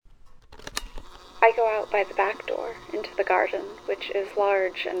I go out by the back door into the garden, which is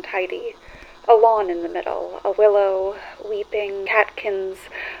large and tidy. A lawn in the middle, a willow, weeping catkins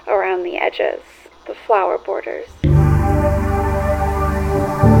around the edges, the flower borders.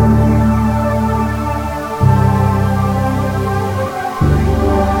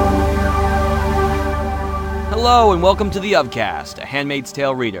 Hello and welcome to the Ofcast, a Handmaid's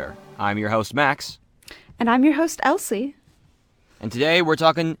Tale reader. I'm your host, Max. And I'm your host, Elsie. And today we're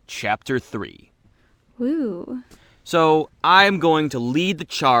talking Chapter 3. Woo. So I'm going to lead the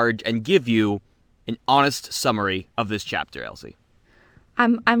charge and give you an honest summary of this chapter, Elsie.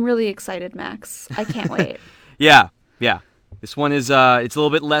 I'm really excited, Max. I can't wait. Yeah. This one is, it's a little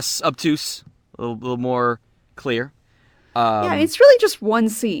bit less obtuse, a little more clear. It's really just one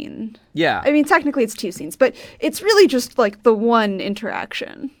scene. Yeah. I mean, technically it's two scenes, but it's really just like the one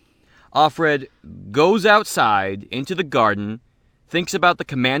interaction. Offred goes outside into the garden, thinks about the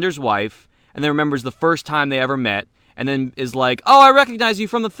commander's wife, and then remembers the first time they ever met, and then is like, oh, I recognize you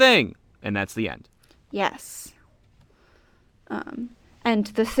from the thing. And that's the end. Yes. And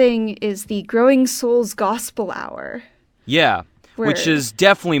the thing is the Growing Souls Gospel Hour. Yeah, which is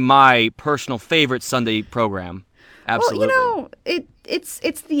definitely my personal favorite Sunday program. Absolutely. Well, it's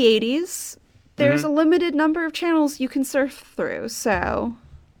the 80s. There's a limited number of channels you can surf through, so...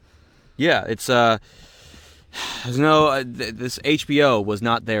 Yeah, it's, there's no, this HBO was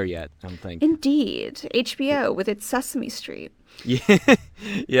not there yet, I don't think. Indeed. HBO with its Sesame Street.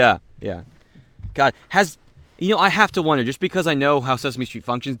 Yeah. God, I have to wonder, just because I know how Sesame Street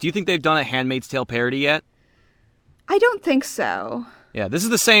functions, do you think they've done a Handmaid's Tale parody yet? I don't think so. Yeah, this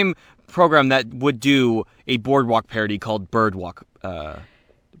is the same program that would do a Boardwalk parody called Birdwalk. They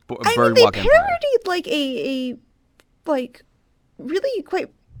parodied like a really quite,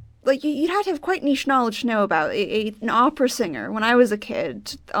 like, you'd have to have quite niche knowledge to know about an opera singer. When I was a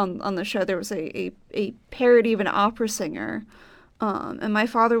kid on the show, there was a parody of an opera singer. And my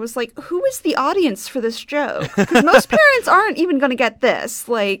father was like, who is the audience for this joke? Because most parents aren't even going to get this.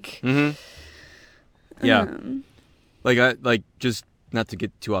 Like, yeah. Like, just not to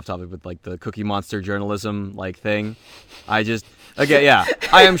get too off topic with, like, the Cookie Monster journalism, like, thing. I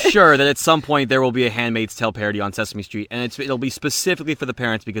am sure that at some point there will be a Handmaid's Tale parody on Sesame Street, and it'll be specifically for the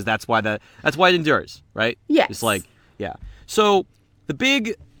parents because that's why it endures, right? Yes. It's like, yeah. So, the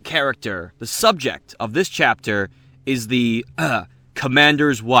big character, the subject of this chapter is the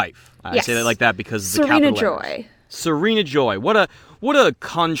commander's wife. I say that like that because of the capital letters. Serena Joy. What a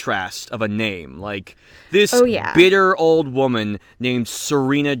contrast of a name. Like this bitter old woman named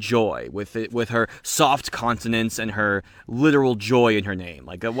Serena Joy with her soft consonants and her literal joy in her name.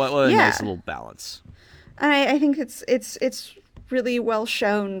 Like what a nice little balance. And I think it's really well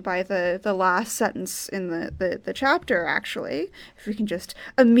shown by the last sentence in the chapter, actually. If we can just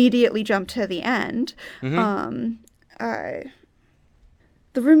immediately jump to the end.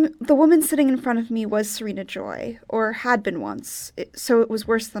 The woman sitting in front of me was Serena Joy, or had been once, so it was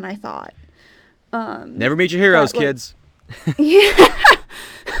worse than I thought. Never meet your heroes, kids. Yeah.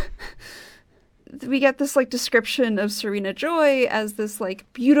 We get this, like, description of Serena Joy as this, like,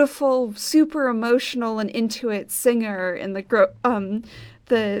 beautiful, super emotional and intuit singer in the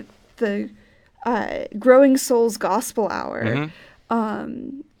Growing Souls Gospel Hour.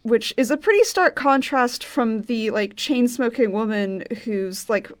 Which is a pretty stark contrast from the, like, chain-smoking woman who's,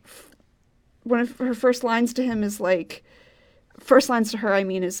 like, one of her first lines to him is, like... First lines to her, I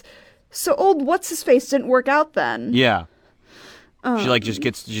mean, is, so old what's-his-face didn't work out then. Yeah. She, like,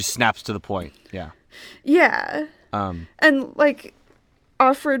 just snaps to the point. Yeah. Yeah. And, like,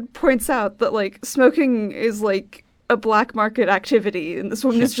 Offred points out that, like, smoking is, like, a black market activity, and this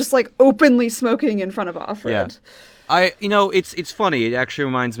woman is just, like, openly smoking in front of Offred. Yeah. It's funny. It actually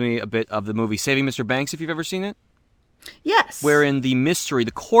reminds me a bit of the movie Saving Mr. Banks, if you've ever seen it. Yes. Wherein the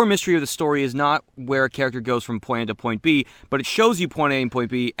core mystery of the story is not where a character goes from point A to point B, but it shows you point A and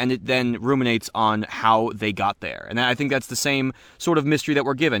point B, and it then ruminates on how they got there. And I think that's the same sort of mystery that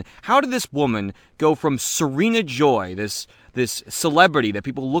we're given. How did this woman go from Serena Joy, this celebrity that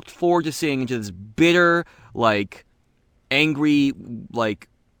people looked forward to seeing, into this bitter, like, angry, like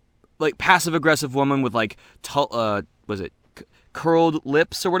passive-aggressive woman with, like, curled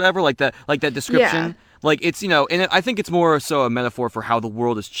lips or whatever, like that description? Yeah. Like, it's, and I think it's more so a metaphor for how the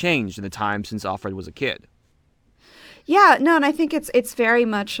world has changed in the time since Offred was a kid. Yeah, no, and I think it's very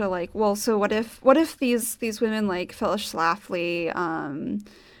much a, like, well, so what if these women, like Phyllis Schlafly,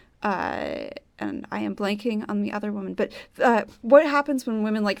 and I am blanking on the other woman, but what happens when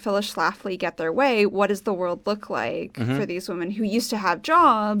women like Phyllis Schlafly get their way? What does the world look like for these women who used to have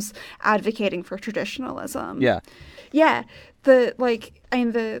jobs advocating for traditionalism? Yeah. Yeah. the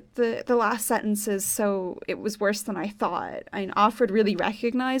last sentence is, so it was worse than I thought. I mean, Offred really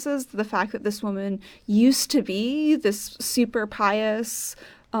recognizes the fact that this woman used to be this super pious,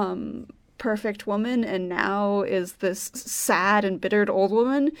 perfect woman, and now is this sad and bittered old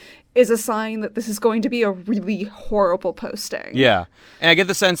woman, is a sign that this is going to be a really horrible posting. Yeah. And I get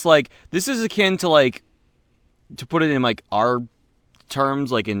the sense, like, this is akin to, like, to put it in, like, our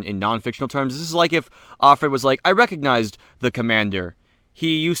terms, like in non-fictional terms, this is like if Offred was like, I recognized the commander.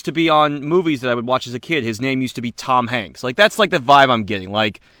 He used to be on movies that I would watch as a kid. His name used to be Tom Hanks. Like, that's like the vibe I'm getting.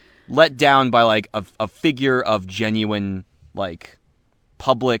 Like, let down by like a figure of genuine, like,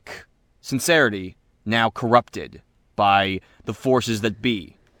 public sincerity, now corrupted by the forces that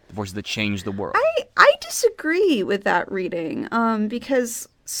be, the forces that change the world. I disagree with that reading, because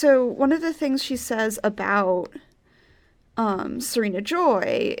so one of the things she says about Serena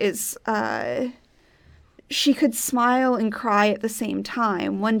Joy is she could smile and cry at the same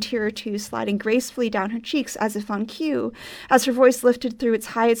time, one tear or two sliding gracefully down her cheeks as if on cue, as her voice lifted through its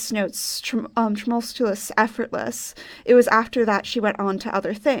highest notes, tremulous, effortless. It was after that she went on to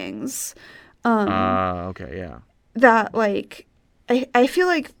other things. Okay, yeah. That, like, I feel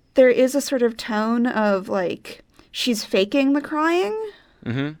like there is a sort of tone of, like, she's faking the crying.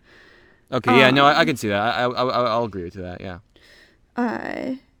 Mm-hmm. Okay, yeah, no, I can see that. I'll agree with that, yeah.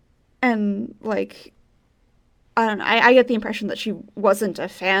 And, like, I don't know, I get the impression that she wasn't a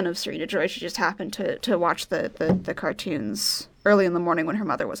fan of Serena Joy. She just happened to watch the cartoons early in the morning when her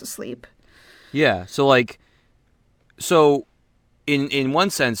mother was asleep. Yeah, so, like, in one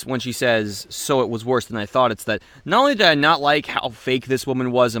sense, when she says, so it was worse than I thought, it's that not only did I not like how fake this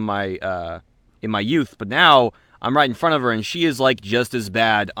woman was in my youth, but now I'm right in front of her, and she is, like, just as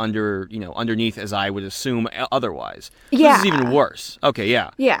bad underneath as I would assume otherwise. Yeah. This is even worse. Okay,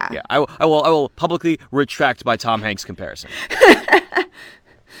 yeah. Yeah. Yeah. I will publicly retract my Tom Hanks comparison. I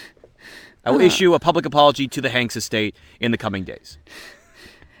will issue a public apology to the Hanks estate in the coming days.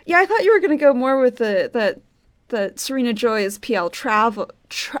 Yeah, I thought you were going to go more with that Serena Joy is P.L. Travers.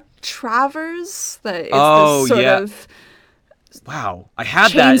 That it's this sort of... Wow, I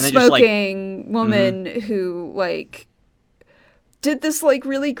had that, and I just, like... chain-smoking woman who, like, did this, like,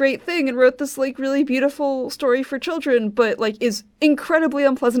 really great thing and wrote this, like, really beautiful story for children, but, like, is incredibly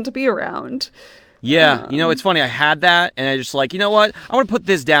unpleasant to be around. Yeah, it's funny, I had that, and I just, like, you know what? I want to put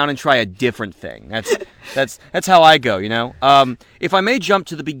this down and try a different thing. That's how I go, If I may jump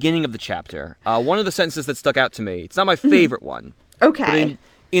to the beginning of the chapter, one of the sentences that stuck out to me, it's not my favorite one. Okay. But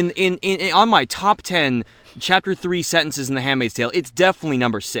in on my top 10... Chapter 3 sentences in The Handmaid's Tale, it's definitely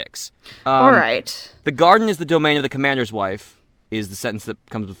number 6. All right. The garden is the domain of the commander's wife, is the sentence that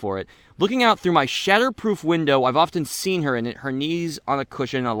comes before it. Looking out through my shatterproof window, I've often seen her in it, her knees on a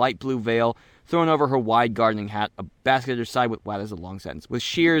cushion, a light blue veil thrown over her wide gardening hat, a basket at her side with, wow, that's a long sentence, with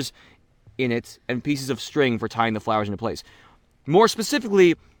shears in it and pieces of string for tying the flowers into place. More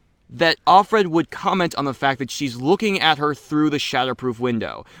specifically, that Offred would comment on the fact that she's looking at her through the shatterproof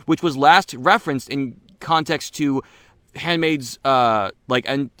window, which was last referenced in context to handmaids, to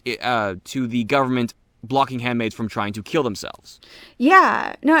the government blocking handmaids from trying to kill themselves.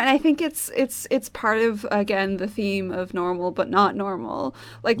 Yeah, no, and I think it's part of, again, the theme of normal but not normal.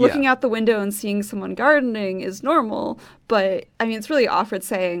 Like, looking out the window and seeing someone gardening is normal, but I mean, it's really Offred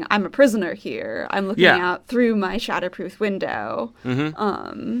saying, "I'm a prisoner here. I'm looking out through my shatterproof window."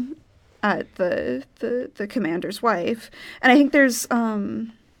 At the commander's wife, and I think there's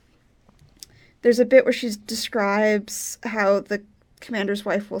a bit where she describes how the commander's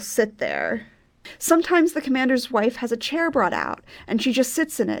wife will sit there. Sometimes the commander's wife has a chair brought out, and she just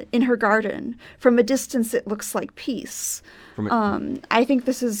sits in it, in her garden. From a distance, it looks like peace. I think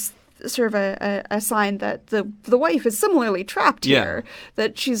this is sort of a sign that the wife is similarly trapped here.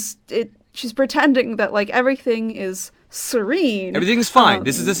 That she's pretending that, like, everything is serene. Everything's fine.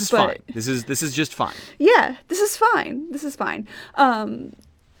 This is fine. This is just fine. Yeah, this is fine.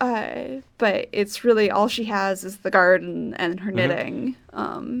 But it's really all she has is the garden and her knitting,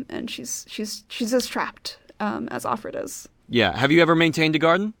 and she's as trapped as Offred is. Yeah. Have you ever maintained a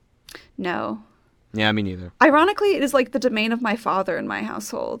garden? No. Yeah, me neither. Ironically, it is like the domain of my father in my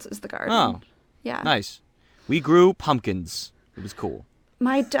household is the garden. Oh. Yeah. Nice. We grew pumpkins. It was cool.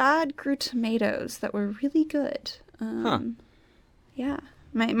 My dad grew tomatoes that were really good. Yeah.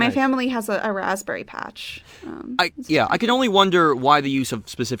 My family has a raspberry patch. I can only wonder why the use of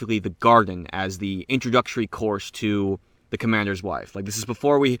specifically the garden as the introductory course to the commander's wife. Like, this is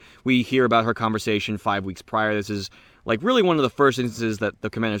before we hear about her conversation 5 weeks prior. This is, like, really one of the first instances that the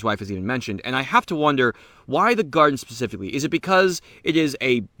commander's wife is even mentioned. And I have to wonder, why the garden specifically? Is it because it is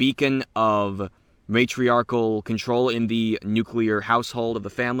a beacon of matriarchal control in the nuclear household of the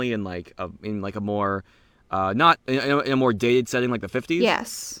family, and like in like a more not in a more dated setting like the 50s.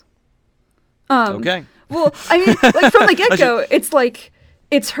 Yes. Okay. Well, I mean, like from the get-go, it's like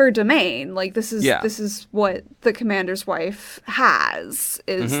it's her domain. Like this is what the commander's wife has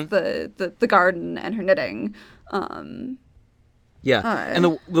is the garden and her knitting. And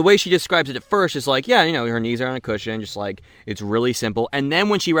the way she describes it at first is like, yeah, you know, her knees are on a cushion, just like it's really simple. And then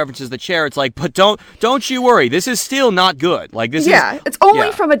when she references the chair, it's like, but don't you worry, this is still not good. Like this is it's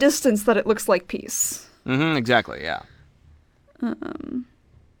only from a distance that it looks like peace. Exactly. Yeah.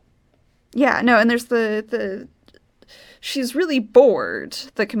 Yeah. No, and there's the she's really bored,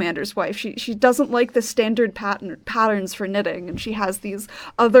 the commander's wife. She doesn't like the standard patterns for knitting, and she has these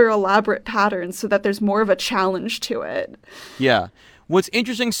other elaborate patterns so that there's more of a challenge to it. Yeah. What's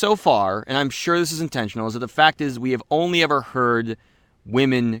interesting so far, and I'm sure this is intentional, is that the fact is we have only ever heard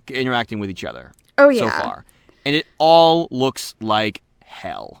women interacting with each other so far. And it all looks like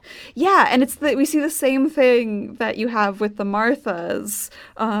hell. Yeah, and we see the same thing that you have with the Marthas,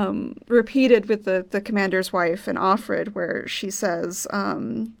 repeated with the commander's wife and Offred, where she says,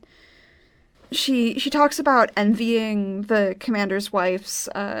 she talks about envying the commander's wife's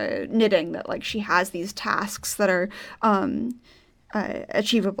knitting, that like she has these tasks that are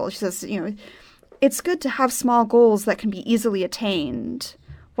achievable. She says, you know, it's good to have small goals that can be easily attained.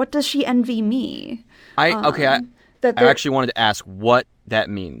 What does she envy me? I actually wanted to ask what that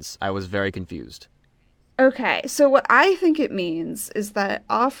means. I was very confused. Okay, so what I think it means is that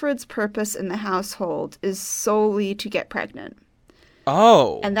Offred's purpose in the household is solely to get pregnant.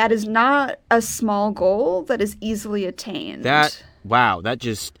 Oh. And that is not a small goal that is easily attained. That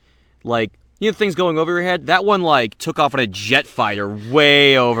just, like, you know, things going over your head? That one, like, took off on a jet fighter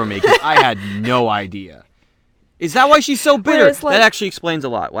way over me, because I had no idea. Is that why she's so bitter? Like, that actually explains a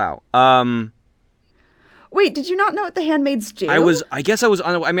lot. Wow. Wait, did you not know what the handmaids do? I would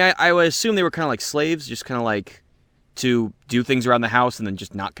assume they were kind of like slaves, just kind of like to do things around the house and then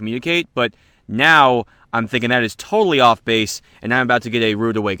just not communicate. But now I'm thinking that is totally off base, and I'm about to get a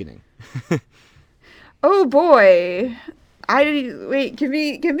rude awakening. Oh boy. Wait, give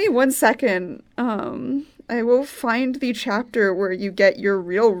me 1 second. I will find the chapter where you get your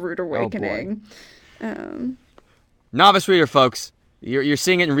real rude awakening. Oh, novice reader, folks. You're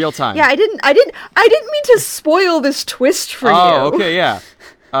seeing it in real time. Yeah, I didn't mean to spoil this twist for you. Oh, okay, yeah.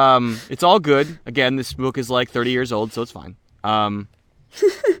 It's all good. Again, this book is like 30 years old, so it's fine.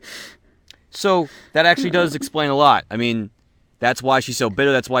 So that actually does explain a lot. I mean, that's why she's so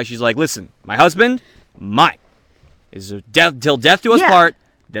bitter. That's why she's like, listen, my husband, mine. Is till death do us part.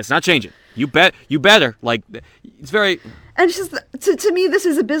 That's not changing. You better. Like, it's very. And it's just, to me, this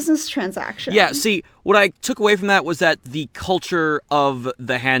is a business transaction. Yeah, see, what I took away from that was that the culture of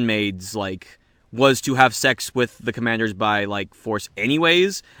the handmaids, like, was to have sex with the commanders by, like, force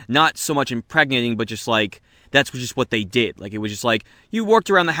anyways. Not so much impregnating, but just, like, that's just what they did. Like, it was just, like, you worked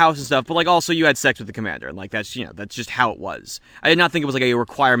around the house and stuff, but, like, also you had sex with the commander. And, like, that's, you know, that's just how it was. I did not think it was, like, a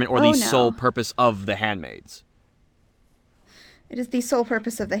requirement or the sole purpose of the handmaids. It is the sole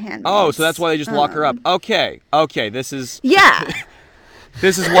purpose of the handmaids. Oh, so that's why they just lock her up. Okay, this is... Yeah!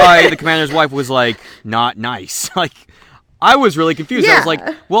 This is why the commander's wife was, like, not nice. Like, I was really confused. Yeah. I was like,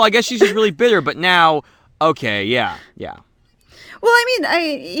 well, I guess she's just really bitter, but now, okay, yeah. Well, I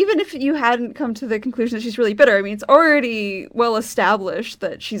mean, even if you hadn't come to the conclusion that she's really bitter, I mean, it's already well established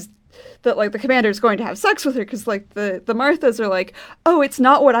that like, the commander's going to have sex with her, because, like, the Marthas are like, oh, it's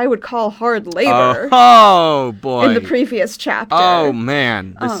not what I would call hard labor. Oh, boy. In the previous chapter. Oh,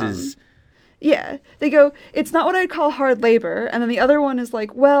 man. This is... Yeah. They go, it's not what I'd call hard labor. And then the other one is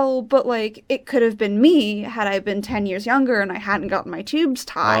like, well, but, like, it could have been me had I been 10 years younger and I hadn't gotten my tubes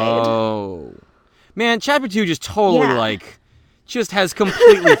tied. Oh. Man, chapter 2 just totally, like... just has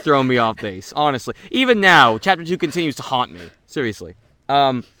completely thrown me off base, honestly. Even now, chapter 2 continues to haunt me. Seriously.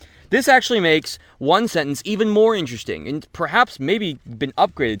 This actually makes one sentence even more interesting, and perhaps maybe been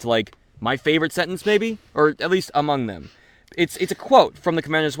upgraded to, like, my favorite sentence, maybe? Or at least among them. It's a quote from the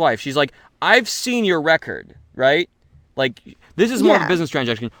commander's wife. She's like, I've seen your record, right? Like, this is more of a business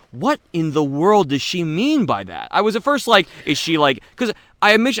transaction. What in the world does she mean by that? I was at first like, is she like... Because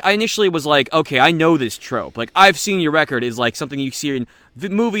I initially was like, okay, I know this trope. Like, I've seen your record is like something you see in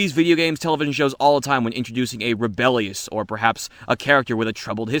movies, video games, television shows all the time when introducing a rebellious or perhaps a character with a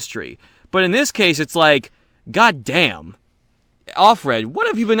troubled history. But in this case, it's like, god damn. Offred, what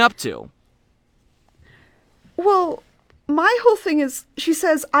have you been up to? Well, my whole thing is, she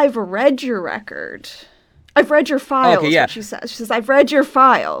says, I've read your record. I've read your file, is what she says. She says, I've read your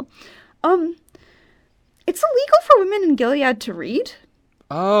file. It's illegal for women in Gilead to read.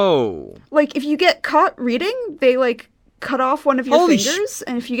 Oh. Like, if you get caught reading, they, like, cut off one of your fingers,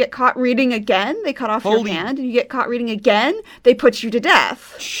 and if you get caught reading again, they cut off your hand, and you get caught reading again, they put you to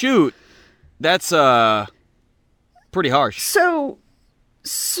death. Shoot. That's, pretty harsh. So,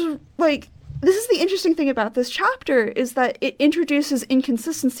 like, this is the interesting thing about this chapter, is that it introduces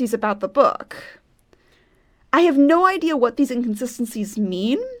inconsistencies about the book. I have no idea what these inconsistencies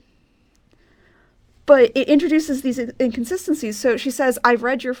mean, but it introduces these inconsistencies. So she says, I've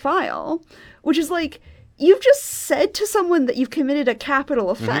read your file, which is like, you've just said to someone that you've committed a capital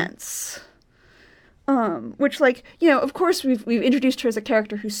offense. Which, like, you know, of course we've introduced her as a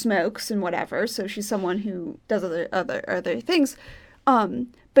character who smokes and whatever, so she's someone who does other things.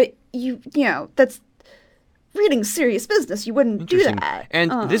 But you know, that's reading serious business. You wouldn't do that.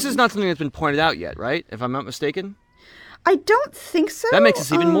 And this is not something that's been pointed out yet, right? If I'm not mistaken? I don't think so. That makes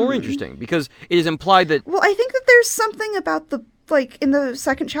this even more interesting, because it is implied that... Well, I think that there's something about the, like, in the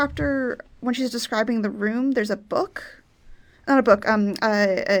second chapter, when she's describing the room, there's a book. Not a book,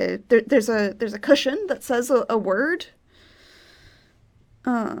 there's a cushion that says a word.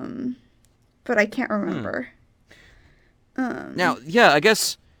 But I can't remember. Now, yeah, I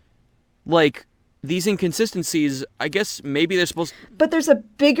guess, like, these inconsistencies, I guess maybe they're supposed... But there's a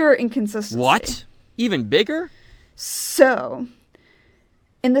bigger inconsistency. What? Even bigger? So,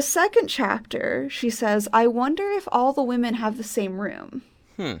 in the second chapter, she says, I wonder if all the women have the same room.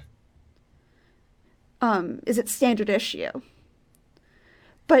 Is it standard issue?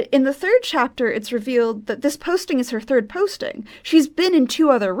 But in the third chapter, it's revealed that this posting is her third posting. She's been in 2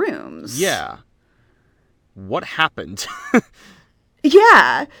 other rooms. Yeah. What happened?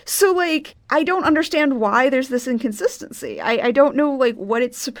 Yeah. So, like, I don't understand why there's this inconsistency. I don't know, like, what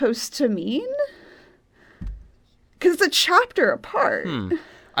it's supposed to mean. Because it's a chapter apart.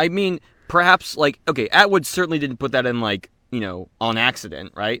 I mean, perhaps, like, okay, Atwood certainly didn't put that in, like, you know, on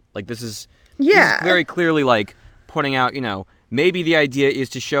accident, right? Like, this is very clearly, like, putting out, you know, maybe the idea is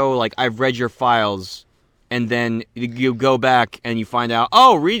to show, like, I've read your files, and then you go back and you find out,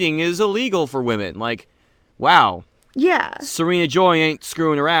 oh, reading is illegal for women. Like, wow. Yeah. Serena Joy ain't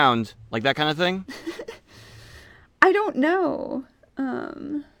screwing around. Like, that kind of thing? I don't know.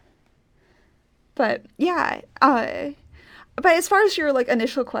 But, yeah. But as far as your, like,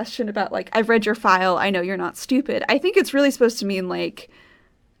 initial question about, like, I've read your file, I know you're not stupid, I think it's really supposed to mean, like,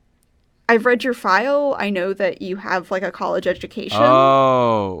 I've read your file, I know that you have, like, a college education.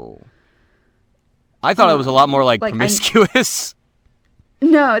 Oh. I thought it was a lot more, like promiscuous.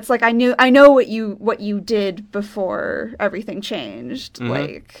 No, it's like, I know what you did before everything changed.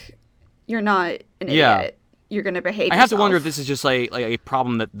 Like, you're not an idiot. You're going to behave yourself. I have to wonder if this is just like a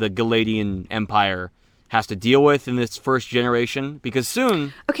problem that the Galadian Empire has to deal with in this first generation, because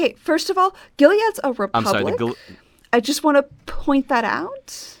soon... Okay, first of all, Gilead's a republic. I'm sorry, I just want to point that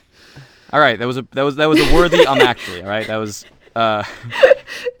out. All right, that was a worthy actually, all right? That was Well,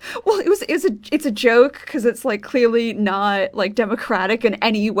 it's a joke because it's, like, clearly not, like, democratic in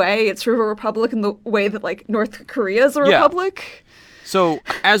any way. It's sort of a republic in the way that, like, North Korea is a republic. So,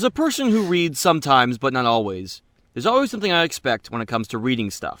 as a person who reads sometimes, but not always, there's always something I expect when it comes to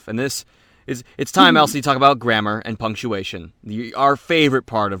reading stuff. And this is, it's time, Elsie, to talk about grammar and punctuation. Our favorite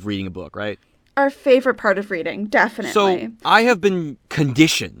part of reading a book, right? Our favorite part of reading, definitely. So, I have been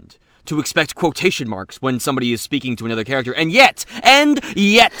conditioned to expect quotation marks when somebody is speaking to another character. And yet,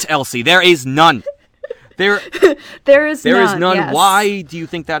 Elsie, there is none. There is none. Yes. Why do you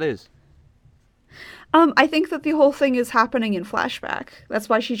think that is? I think that the whole thing is happening in flashback. That's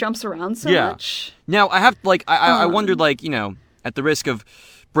why she jumps around so much. Now, I have, like, I wondered, like, you know, at the risk of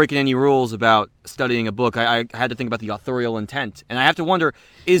breaking any rules about studying a book, I had to think about the authorial intent. And I have to wonder,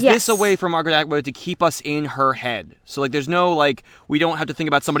 is this a way for Margaret Atwood to keep us in her head? So, like, there's no, like, we don't have to think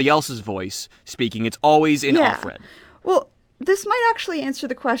about somebody else's voice speaking. It's always in Offred. Well, this might actually answer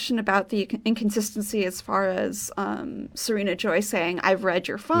the question about the inconsistency as far as Serena Joy saying, I've read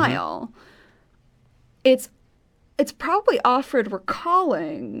your file. It's probably Offred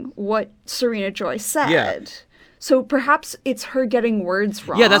recalling what Serena Joy said. Yeah. So perhaps it's her getting words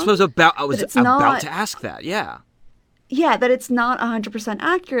wrong. Yeah, that's what I was about. I was about to ask that. Yeah. Yeah, that it's not 100%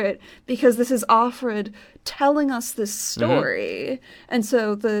 accurate because this is Offred telling us this story. And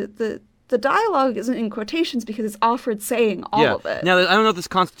so the dialogue isn't in quotations because it's Offred saying all of it. Now, I don't know if this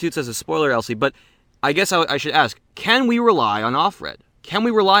constitutes as a spoiler, Elsie, but I guess I should ask, can we rely on Offred? Can we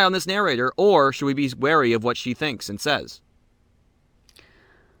rely on this narrator, or should we be wary of what she thinks and says?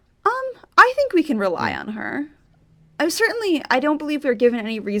 I think we can rely on her. I don't believe we're given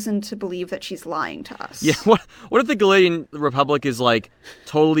any reason to believe that she's lying to us. Yeah, what if the Galadian Republic is, like,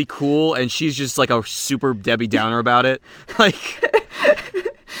 totally cool and she's just, like, a super Debbie Downer about it? Like,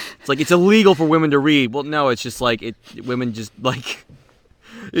 it's like, it's illegal for women to read. Well, no, it's just, like, women just, like,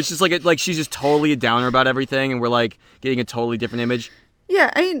 it's just, like, she's just totally a downer about everything and we're, like, getting a totally different image. Yeah,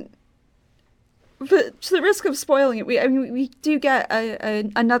 I mean... But to the risk of spoiling it, we do get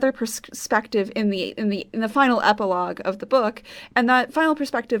another perspective in the final epilogue of the book, and that final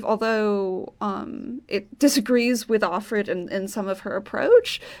perspective, although it disagrees with Offred in some of her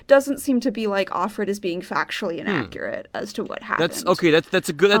approach, doesn't seem to be like Offred is being factually inaccurate as to what happened. That's okay.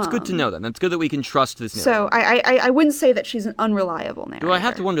 That's good to know. Then that's good that we can trust this narrator. So I wouldn't say that she's an unreliable narrator. Well, I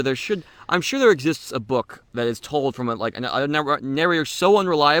have to wonder. I'm sure there exists a book that is told from a narrator so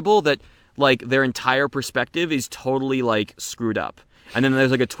unreliable that, like, their entire perspective is totally, like, screwed up. And then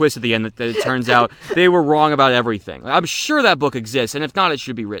there's, like, a twist at the end that it turns out they were wrong about everything. Like, I'm sure that book exists, and if not, it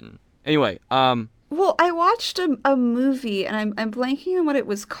should be written. Anyway, Well, I watched a movie, and I'm blanking on what it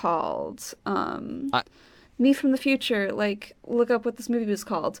was called. Me from the Future, like, look up what this movie was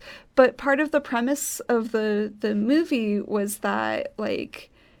called. But part of the premise of the movie was that, like,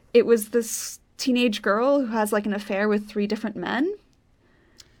 it was this teenage girl who has, like, an affair with 3 different men.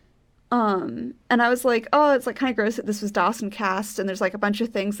 And I was like, oh, it's like kind of gross that this was Dawson cast and there's like a bunch of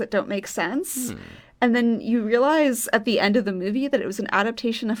things that don't make sense. And then you realize at the end of the movie that it was an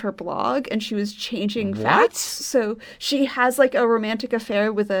adaptation of her blog and she was changing facts. So she has like a romantic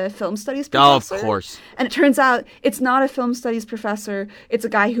affair with a film studies professor. Oh, of course. And it turns out it's not a film studies professor. It's a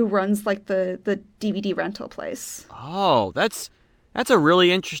guy who runs like the DVD rental place. Oh, that's a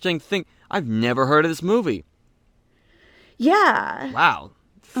really interesting thing. I've never heard of this movie. Yeah. Wow.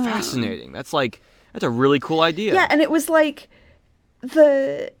 Fascinating. That's a really cool idea. Yeah, and it was like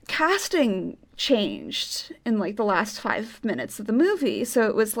the casting changed in like the last 5 minutes of the movie. So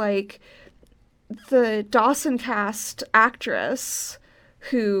it was like the Dawson cast actress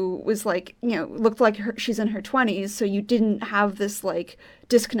who was like, you know, looked like she's in her 20s. So you didn't have this like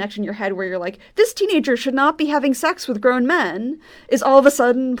disconnect in your head where you're like, this teenager should not be having sex with grown men, is all of a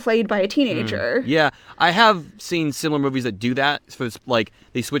sudden played by a teenager. Yeah, I have seen similar movies that do that. So it's like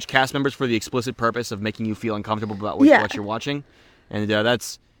they switch cast members for the explicit purpose of making you feel uncomfortable about what you're watching. And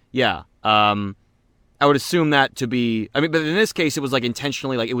that's, yeah. I would assume that to be, I mean, but in this case, it was like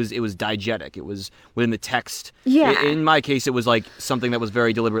intentionally, like it was diegetic. It was within the text. Yeah. In my case, it was like something that was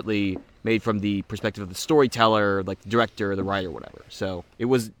very deliberately made from the perspective of the storyteller, like the director, the writer, whatever. So it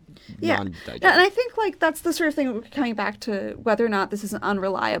was non-diegetic. Yeah, and I think like that's the sort of thing, coming back to whether or not this is an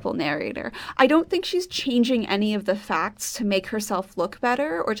unreliable narrator. I don't think she's changing any of the facts to make herself look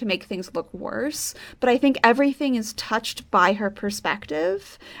better or to make things look worse, but I think everything is touched by her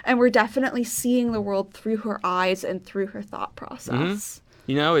perspective, and we're definitely seeing the world through her eyes and through her thought process.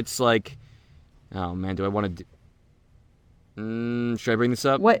 Mm-hmm. You know, it's like, oh man, do I want to should I bring this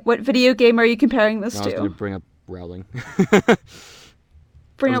up? What video game are you comparing this to? I was going to bring up Rowling.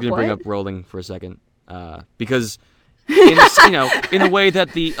 Bring up Rowling for a second, because in a way that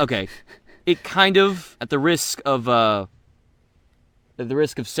it kind of at the risk of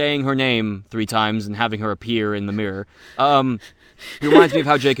saying her name 3 times and having her appear in the mirror. It reminds me of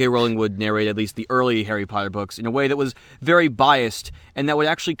how J.K. Rowling would narrate at least the early Harry Potter books in a way that was very biased and that would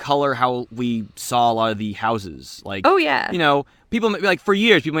actually color how we saw a lot of the houses. Like, oh yeah, you know, for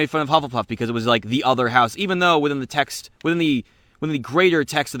years people made fun of Hufflepuff because it was like the other house, even though within the greater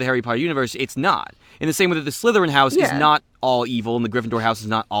text of the Harry Potter universe, it's not. In the same way that the Slytherin house is not all evil and the Gryffindor house is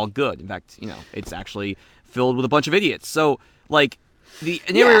not all good. In fact, you know, it's actually filled with a bunch of idiots. So, like, the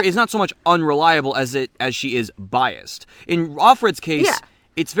narrator is not so much unreliable as she is biased. In Offred's case,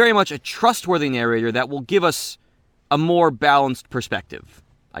 it's very much a trustworthy narrator that will give us a more balanced perspective,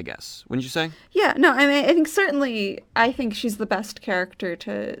 I guess. Wouldn't you say? Yeah, no, I mean, I think she's the best character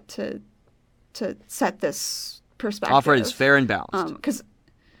to set this perspective. Offred is fair and balanced.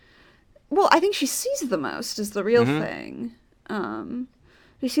 I think she sees the most is the real thing.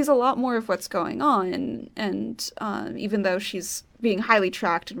 She sees a lot more of what's going on, and even though she's being highly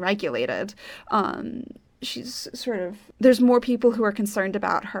tracked and regulated, she's sort of, there's more people who are concerned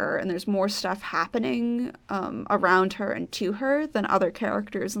about her, and there's more stuff happening around her and to her than other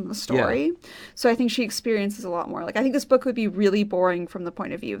characters in the story. Yeah. So I think she experiences a lot more. Like, I think this book would be really boring from the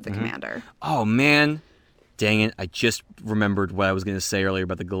point of view of the commander. Oh, man. Dang it. I just remembered what I was going to say earlier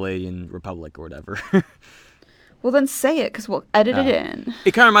about the Galadian Republic or whatever. Well, then say it, because we'll edit it in.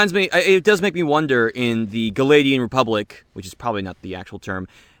 It kind of reminds me, it does make me wonder in the Galadian Republic, which is probably not the actual term,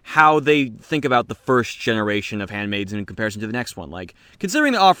 how they think about the first generation of handmaids in comparison to the next one. Like,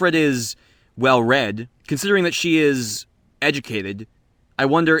 considering that Offred is well-read, considering that she is educated. I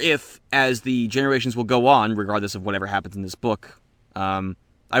wonder if, as the generations will go on, regardless of whatever happens in this book,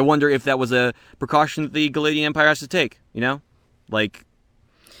 I wonder if that was a precaution that the Galadian Empire has to take, you know? Like...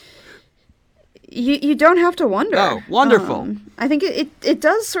 You don't have to wonder. Oh, wonderful. I think it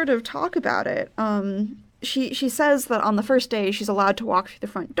does sort of talk about it. She says that on the first day she's allowed to walk through the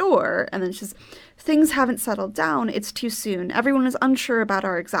front door, and then she's, things haven't settled down, it's too soon. Everyone is unsure about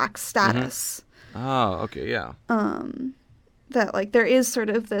our exact status. Mm-hmm. Oh, okay, yeah. That, like, there is sort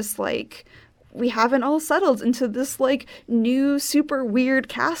of this, like, we haven't all settled into this, like, new super weird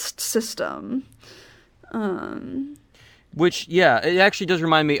caste system. Which, yeah, it actually does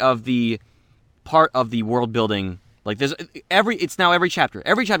remind me of the part of the world building. Like, it's now every chapter.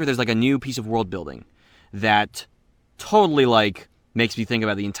 Every chapter there's, like, a new piece of world building that totally, like, makes me think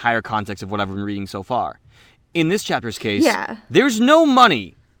about the entire context of what I've been reading so far. In this chapter's case, there's no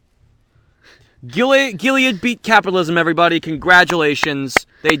money. Gilead beat capitalism, everybody. Congratulations.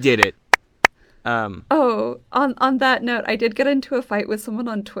 They did it. On that note, I did get into a fight with someone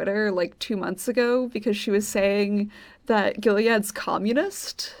on Twitter, like, 2 months ago because she was saying that Gilead's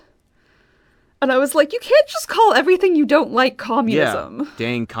communist. And I was like, you can't just call everything you don't like communism. Yeah,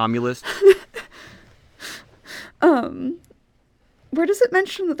 dang communist. Where does it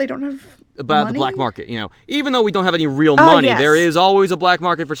mention that they don't have about money? The black market, you know. Even though we don't have any real money, yes. There is always a black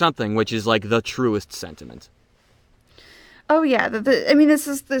market for something, which is, like, the truest sentiment. Oh, yeah. I mean,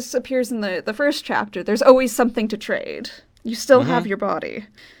 this appears in the first chapter. There's always something to trade. You still have your body.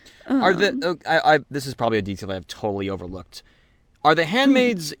 This is probably a detail I've totally overlooked. Are the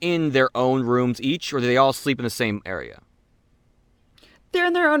handmaids in their own rooms each, or do they all sleep in the same area? They're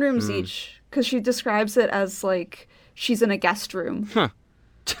in their own rooms each, because she describes it as, like, she's in a guest room. Huh.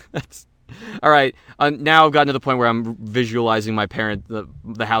 That's... All right, now I've gotten to the point where I'm visualizing my parent,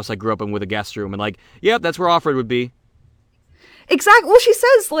 the house I grew up in with a guest room, and like, yep, that's where Offred would be. Exactly. Well, she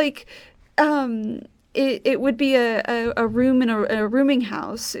says, like, it would be a room in a rooming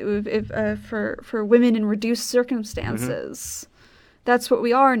house. It would, for women in reduced circumstances. That's what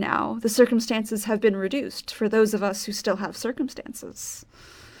we are now. The circumstances have been reduced for those of us who still have circumstances.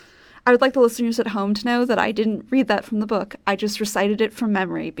 I would like the listeners at home to know that I didn't read that from the book. I just recited it from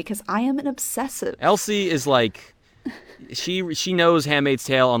memory because I am an obsessive. Elsie is like, she knows Handmaid's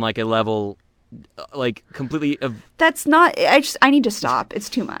Tale on like a level, like completely. That's not. I need to stop. It's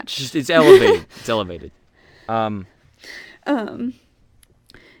too much. It's elevated. It's elevated.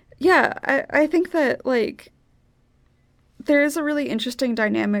 Yeah, I think that like there is a really interesting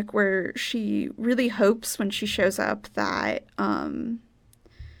dynamic where she really hopes when she shows up that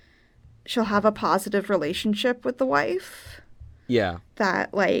she'll have a positive relationship with the wife. Yeah.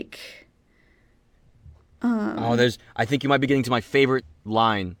 That like I think you might be getting to my favorite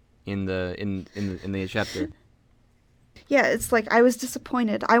line in the chapter. Yeah, it's like, I was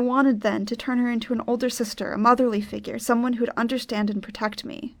disappointed. I wanted then to turn her into an older sister, a motherly figure, someone who'd understand and protect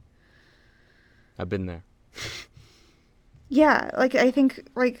me. I've been there. Yeah, like, I think,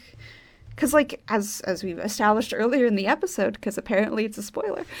 like, because, like, as we've established earlier in the episode, because apparently it's a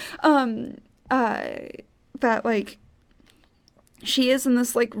spoiler, that, like, she is in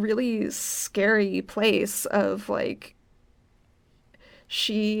this, like, really scary place of, like,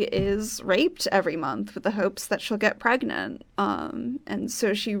 she is raped every month with the hopes that she'll get pregnant. And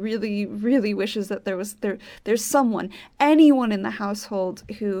so she really, really wishes that there's someone, anyone in the household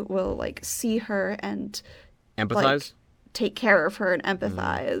who will, like, see her and empathize, like, take care of her and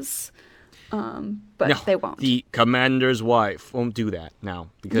empathize. But no, they won't. The commander's wife won't do that now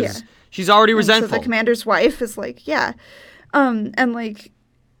because she's already resentful. So the commander's wife is like, yeah. And like,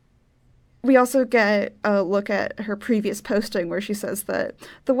 we also get a look at her previous posting where she says that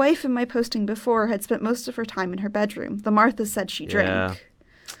the wife in my posting before had spent most of her time in her bedroom. The Martha said she drank.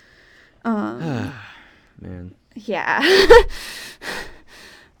 Man. Yeah.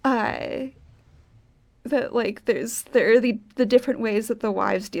 That like there are the different ways that the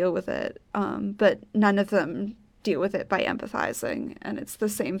wives deal with it, but none of them deal with it by empathizing, and it's the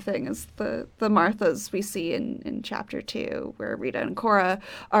same thing as the Marthas we see in chapter 2, where Rita and Cora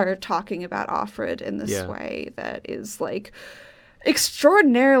are talking about Offred in this way that is like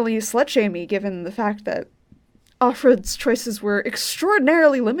extraordinarily slut-shamey, given the fact that Offred's choices were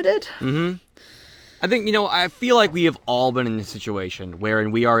extraordinarily limited. Mm-hmm. I think, I feel like we have all been in a situation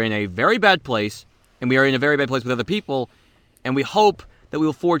wherein we are in a very bad place, and we are in a very bad place with other people, and we hope that we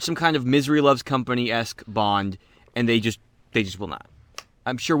will forge some kind of misery loves company-esque bond, and they just will not.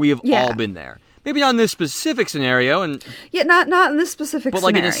 I'm sure we have all been there. Maybe not in this specific scenario, and not in this specific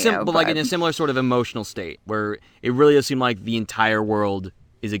scenario, but like in a similar sort of emotional state where it really does seem like the entire world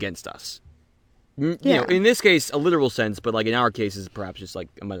is against us, You know, in this case, a literal sense, but like in our cases, perhaps just like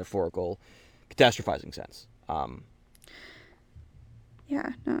a metaphorical, catastrophizing sense. I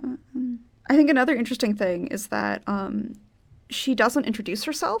think another interesting thing is that she doesn't introduce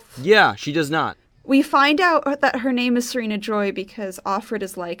herself. Yeah, she does not. We find out that her name is Serena Joy because Offred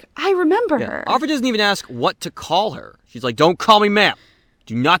is like, I remember her. Offred doesn't even ask what to call her. She's like, don't call me ma'am.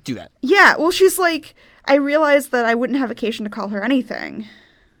 Do not do that. Yeah, well, she's like, I realized that I wouldn't have occasion to call her anything.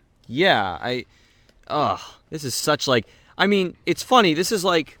 Yeah, this is such like, I mean, it's funny. This is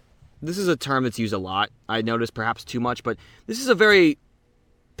a term that's used a lot. I noticed perhaps too much, but this is a very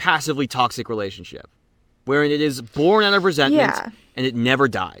passively toxic relationship wherein it is born out of resentment and it never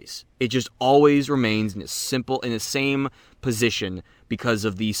dies. It just always remains in the same position because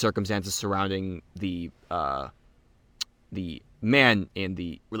of the circumstances surrounding the man in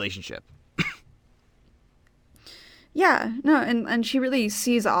the relationship. Yeah, no, and she really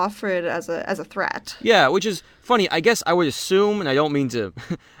sees Offred as a threat. Yeah, which is funny. I guess I would assume, and I don't mean to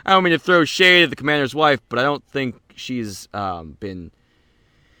throw shade at the commander's wife, but I don't think she's been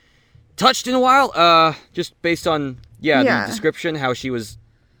touched in a while. Just based on the description, how she was.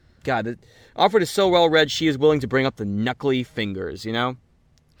 God, Offred is so well read. She is willing to bring up the knuckly fingers. You know.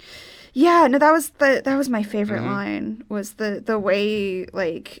 Yeah, no, that was my favorite line. Was the way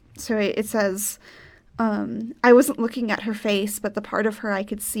so it says. I wasn't looking at her face, but the part of her I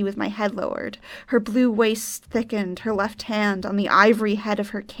could see with my head lowered. Her blue waist thickened, her left hand on the ivory head of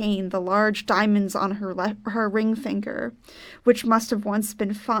her cane, the large diamonds on her ring finger, which must have once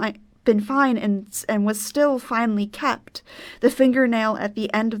been fine and was still finely kept. The fingernail at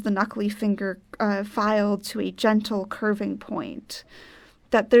the end of the knuckly finger filed to a gentle curving point.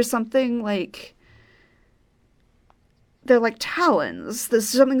 That there's something like... They're like talons. There's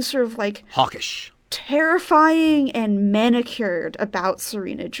something sort of like... hawkish. Terrifying and manicured about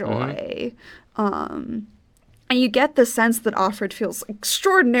Serena Joy. And you get the sense that Offred feels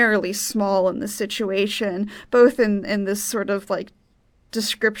extraordinarily small in this situation, both in this sort of like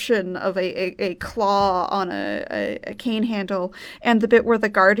description of a claw on a cane handle and the bit where the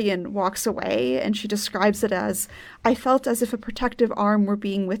Guardian walks away and she describes it as, I felt as if a protective arm were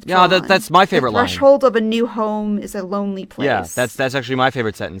being withdrawn. Yeah, that's my favorite line. The threshold of a new home is a lonely place. Yeah, that's actually my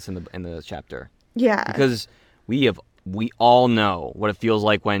favorite sentence in the chapter. Yeah. Because we all know what it feels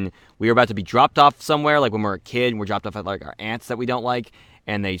like when we are about to be dropped off somewhere, like when we're a kid and we're dropped off at like our aunts that we don't like,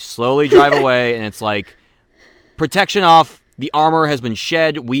 and they slowly drive away, and it's like, protection off, the armor has been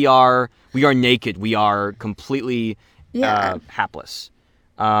shed, we are naked, we are completely hapless.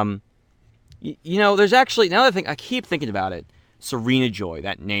 You know, there's actually, now that I keep thinking about it, Serena Joy,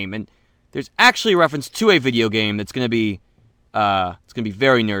 that name, and there's actually a reference to a video game that's going to be,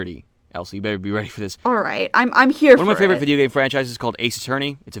 very nerdy. Elsie, you better be ready for this. All right, I'm here for it. One of my favorite video game franchises is called Ace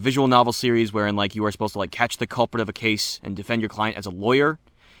Attorney. It's a visual novel series wherein like you are supposed to like catch the culprit of a case and defend your client as a lawyer.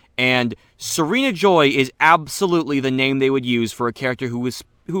 And Serena Joy is absolutely the name they would use for a character who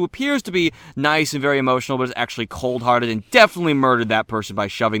appears to be nice and very emotional, but is actually cold-hearted and definitely murdered that person by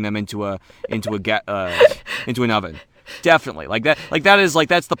shoving them into an oven. Definitely.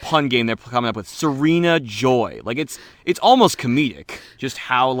 That's the pun game they're coming up with. Serena Joy. Like, it's almost comedic. Just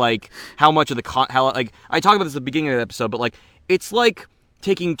how much of the, I talked about this at the beginning of the episode, but, like, it's like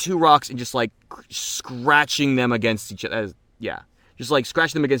taking two rocks and just, like, scratching them against each other. Yeah. Just, like,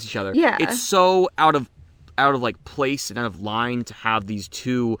 scratching them against each other. Yeah. It's so out of like, place and out of line to have these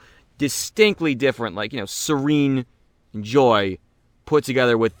two distinctly different, like, you know, serene and Joy put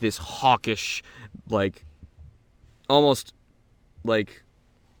together with this hawkish, like, almost, like,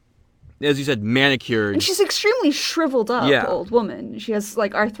 as you said, manicured. And she's extremely shriveled up, old woman. She has,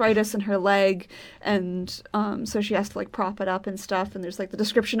 like, arthritis in her leg, and so she has to, like, prop it up and stuff. And there's, like, the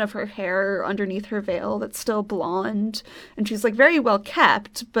description of her hair underneath her veil that's still blonde. And she's, like, very well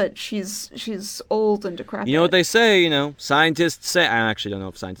kept, but she's old and decrepit. You know what they say, you know, scientists say, I actually don't know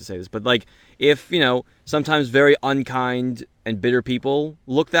if scientists say this, but, like, if, you know, sometimes very unkind and bitter people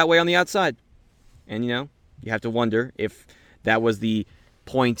look that way on the outside. And, you know, you have to wonder if that was the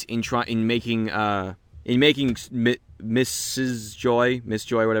point in making Miss Joy,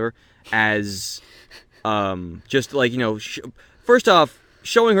 whatever, as just like, you know, first off,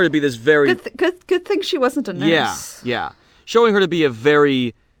 showing her to be this very good thing she wasn't a nurse. Yeah, showing her to be a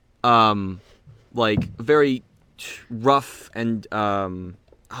very like very rough and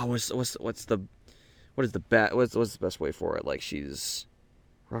what's the best way for it? Like, she's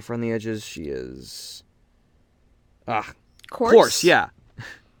rough around the edges. She is coarse, yeah.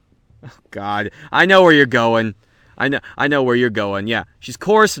 Oh, God, I know where you're going. I know where you're going. Yeah, she's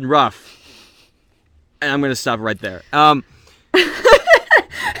coarse and rough. And I'm gonna stop right there.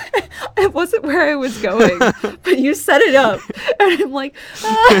 It wasn't where I was going, but you set it up, and I'm like,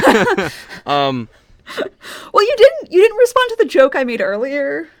 Well, you didn't respond to the joke I made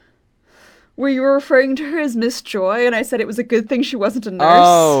earlier, where you were referring to her as Miss Joy, and I said it was a good thing she wasn't a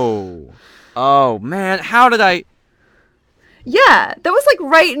nurse. Oh man, how did I? Yeah, that was like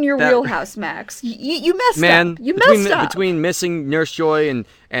right in your wheelhouse, Max. You messed up. You messed up. Between missing Nurse Joy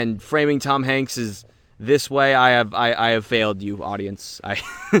and framing Tom Hanks is this way, I have failed you, audience.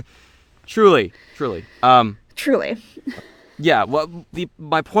 Truly. Truly. Yeah. Well,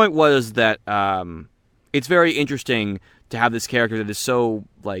 my point was that it's very interesting to have this character that is so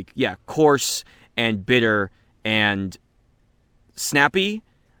coarse and bitter and snappy,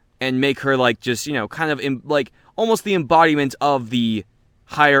 and make her kind of almost the embodiment of the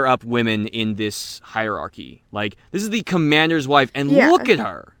higher up women in this hierarchy. Like, this is the commander's wife, and look at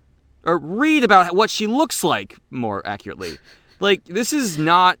her. Or read about what she looks like, more accurately. Like, this is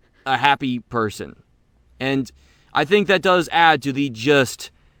not a happy person. And I think that does add to the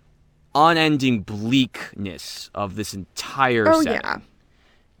just unending bleakness of this entire setting. Yeah.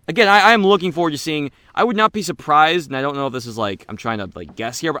 Again, I am looking forward to seeing. I would not be surprised, and I don't know if this is I'm trying to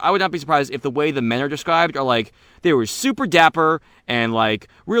guess here, but I would not be surprised if the way the men are described are they were super dapper and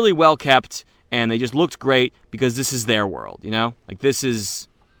really well kept, and they just looked great because this is their world, this is,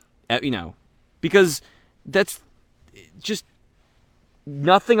 because that's just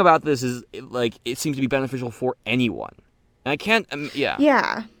nothing about this is it seems to be beneficial for anyone, and I can't, and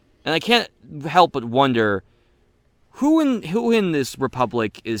I can't help but wonder. Who in this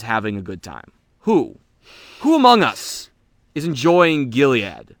republic is having a good time? Who among us is enjoying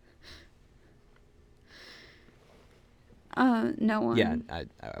Gilead? No one. Yeah, I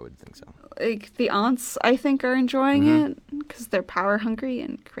would think so. The aunts, I think, are enjoying it because they're power hungry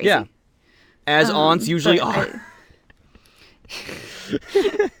and crazy. Yeah, as aunts usually are.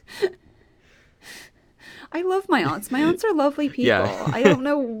 I love my aunts. My aunts are lovely people. Yeah. I don't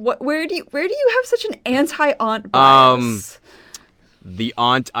know where do you have such an anti-aunt bias? The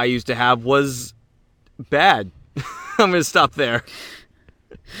aunt I used to have was bad. I'm gonna stop there.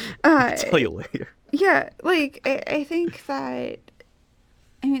 I'll tell you later. Yeah, I think that.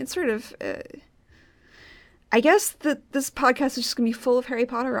 I mean, it's sort of. I guess that this podcast is just gonna be full of Harry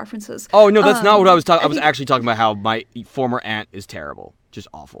Potter references. Oh no, that's not what I was talking. I was actually talking about how my former aunt is terrible, just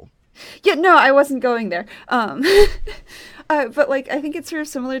awful. Yeah, no, I wasn't going there. But I think it's sort of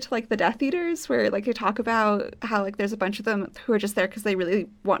similar to the Death Eaters, where you talk about how there's a bunch of them who are just there because they really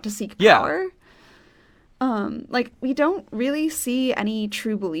want to seek power. We don't really see any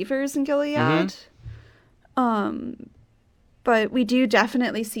true believers in Gilead. But we do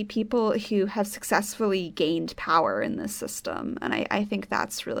definitely see people who have successfully gained power in this system. And I think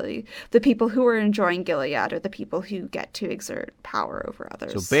that's really the people who are enjoying Gilead are the people who get to exert power over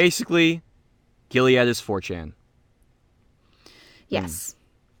others. So basically, Gilead is 4chan. Yes.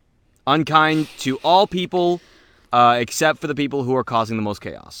 Unkind to all people, except for the people who are causing the most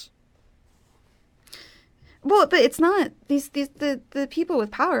chaos. Well, but it's not the people with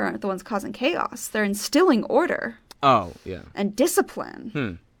power aren't the ones causing chaos. They're instilling order. Oh, yeah. And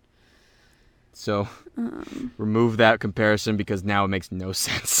discipline. So, remove that comparison because now it makes no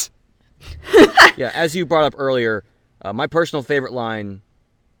sense. Yeah, as you brought up earlier, my personal favorite line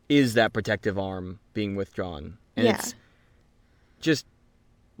is that protective arm being withdrawn. And it's just,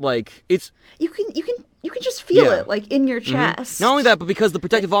 it's... You can just feel it, in your chest. Not only that, but because the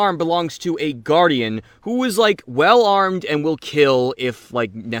protective arm belongs to a guardian who is, well-armed and will kill if,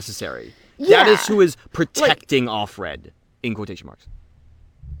 necessary. Yeah. That is who is protecting Offred, in quotation marks.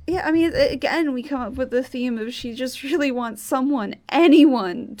 Yeah, I mean, again, we come up with the theme of she just really wants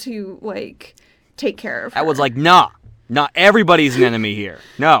anyone to, take care of her. That was nah, not everybody's an enemy here.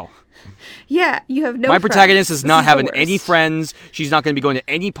 No. Yeah, you have no My friends. protagonist is not having any friends. She's not going to be going to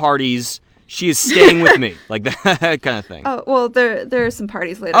any parties. She is staying with me. That kind of thing. Oh, well, there are some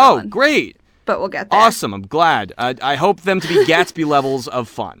parties later on. Oh, great. But we'll get there. Awesome, I'm glad. I hope them to be Gatsby levels of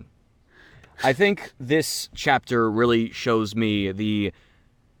fun. I think this chapter really shows me the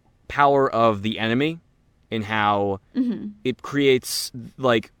power of the enemy and how it creates,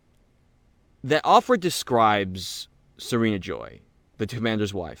 that Offred describes Serena Joy, the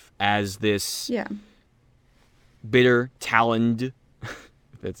commander's wife, as this bitter, taloned, if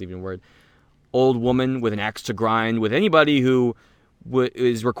that's even a word, old woman with an axe to grind with anybody who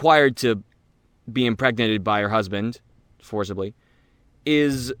is required to be impregnated by her husband, forcibly,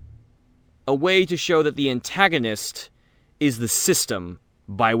 is a way to show that the antagonist is the system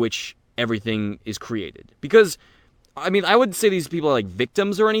by which everything is created. Because, I mean, I wouldn't say these people are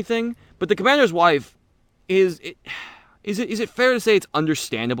victims or anything, but the commander's wife is it fair to say it's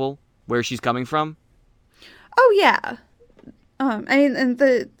understandable where she's coming from. Oh yeah. And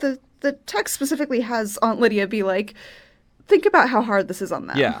the text specifically has Aunt Lydia be like, think about how hard this is on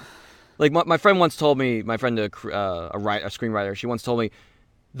them. Yeah. Like, my friend once told me, a screenwriter, she once told me,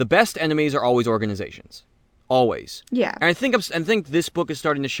 the best enemies are always organizations. Always. Yeah. And I think this book is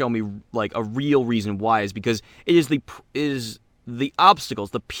starting to show me, like, a real reason why is because it is the obstacles,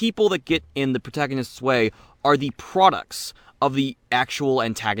 the people that get in the protagonist's way are the products of the actual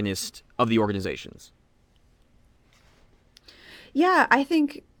antagonist of the organizations. Yeah, I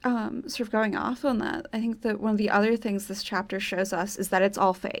think, sort of going off on that, I think that one of the other things this chapter shows us is that it's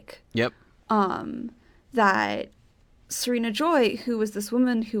all fake. Yep. That Serena Joy, who was this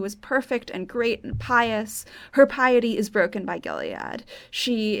woman who was perfect and great and pious, her piety is broken by Gilead.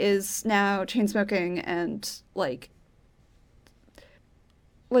 She is now chain-smoking and,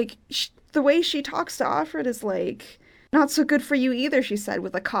 the way she talks to Offred is like, not so good for you either, she said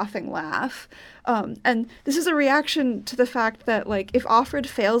with a coughing laugh. And this is a reaction to the fact that, like, if Offred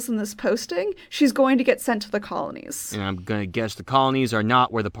fails in this posting, she's going to get sent to the colonies. And I'm going to guess the colonies are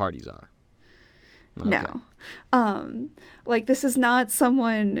not where the parties are. Okay. No. This is not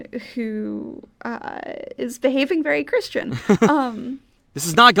someone who is behaving very Christian. This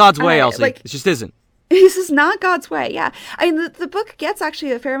is not God's way, Elsie. It just isn't. This is not God's way, yeah. I mean, the book gets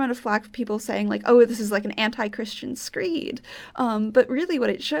actually a fair amount of flack for people saying, like, oh, this is like an anti-Christian screed. But really what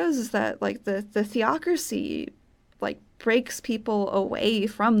it shows is that, like, the theocracy, like, breaks people away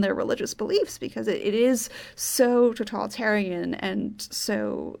from their religious beliefs because it is so totalitarian and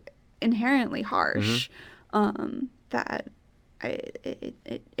so inherently harsh that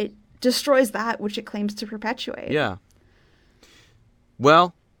it destroys that which it claims to perpetuate. Yeah.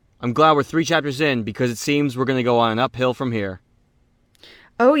 Well, I'm glad we're 3 chapters in because it seems we're going to go on an uphill from here.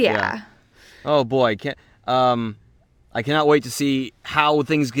 Oh, yeah. Oh, boy. I cannot wait to see how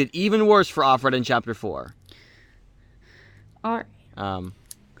things get even worse for Offred in Chapter 4. All right.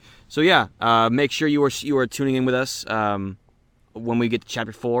 So, yeah, make sure you are tuning in with us when we get to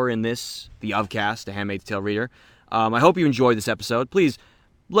Chapter 4 in this, the Ofcast, The Handmaid's Tale Reader. I hope you enjoyed this episode. Please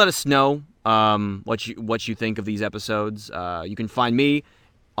let us know what you think of these episodes. You can find me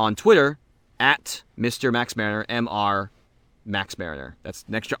on Twitter at Mr. Max Mariner, M.R. Max Mariner. That's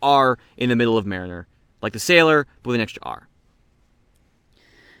an extra R in the middle of Mariner. Like the sailor, but with an extra R.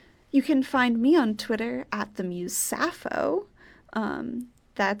 You can find me on Twitter at the Muse Sappho.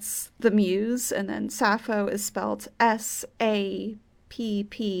 That's the Muse, and then Sappho is spelled Sappho.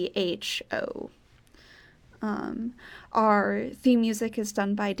 Our theme music is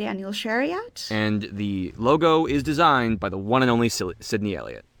done by Daniel Shariat. And the logo is designed by the one and only Sydney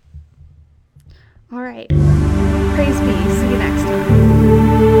Elliott. All right. Praise be. See you next time.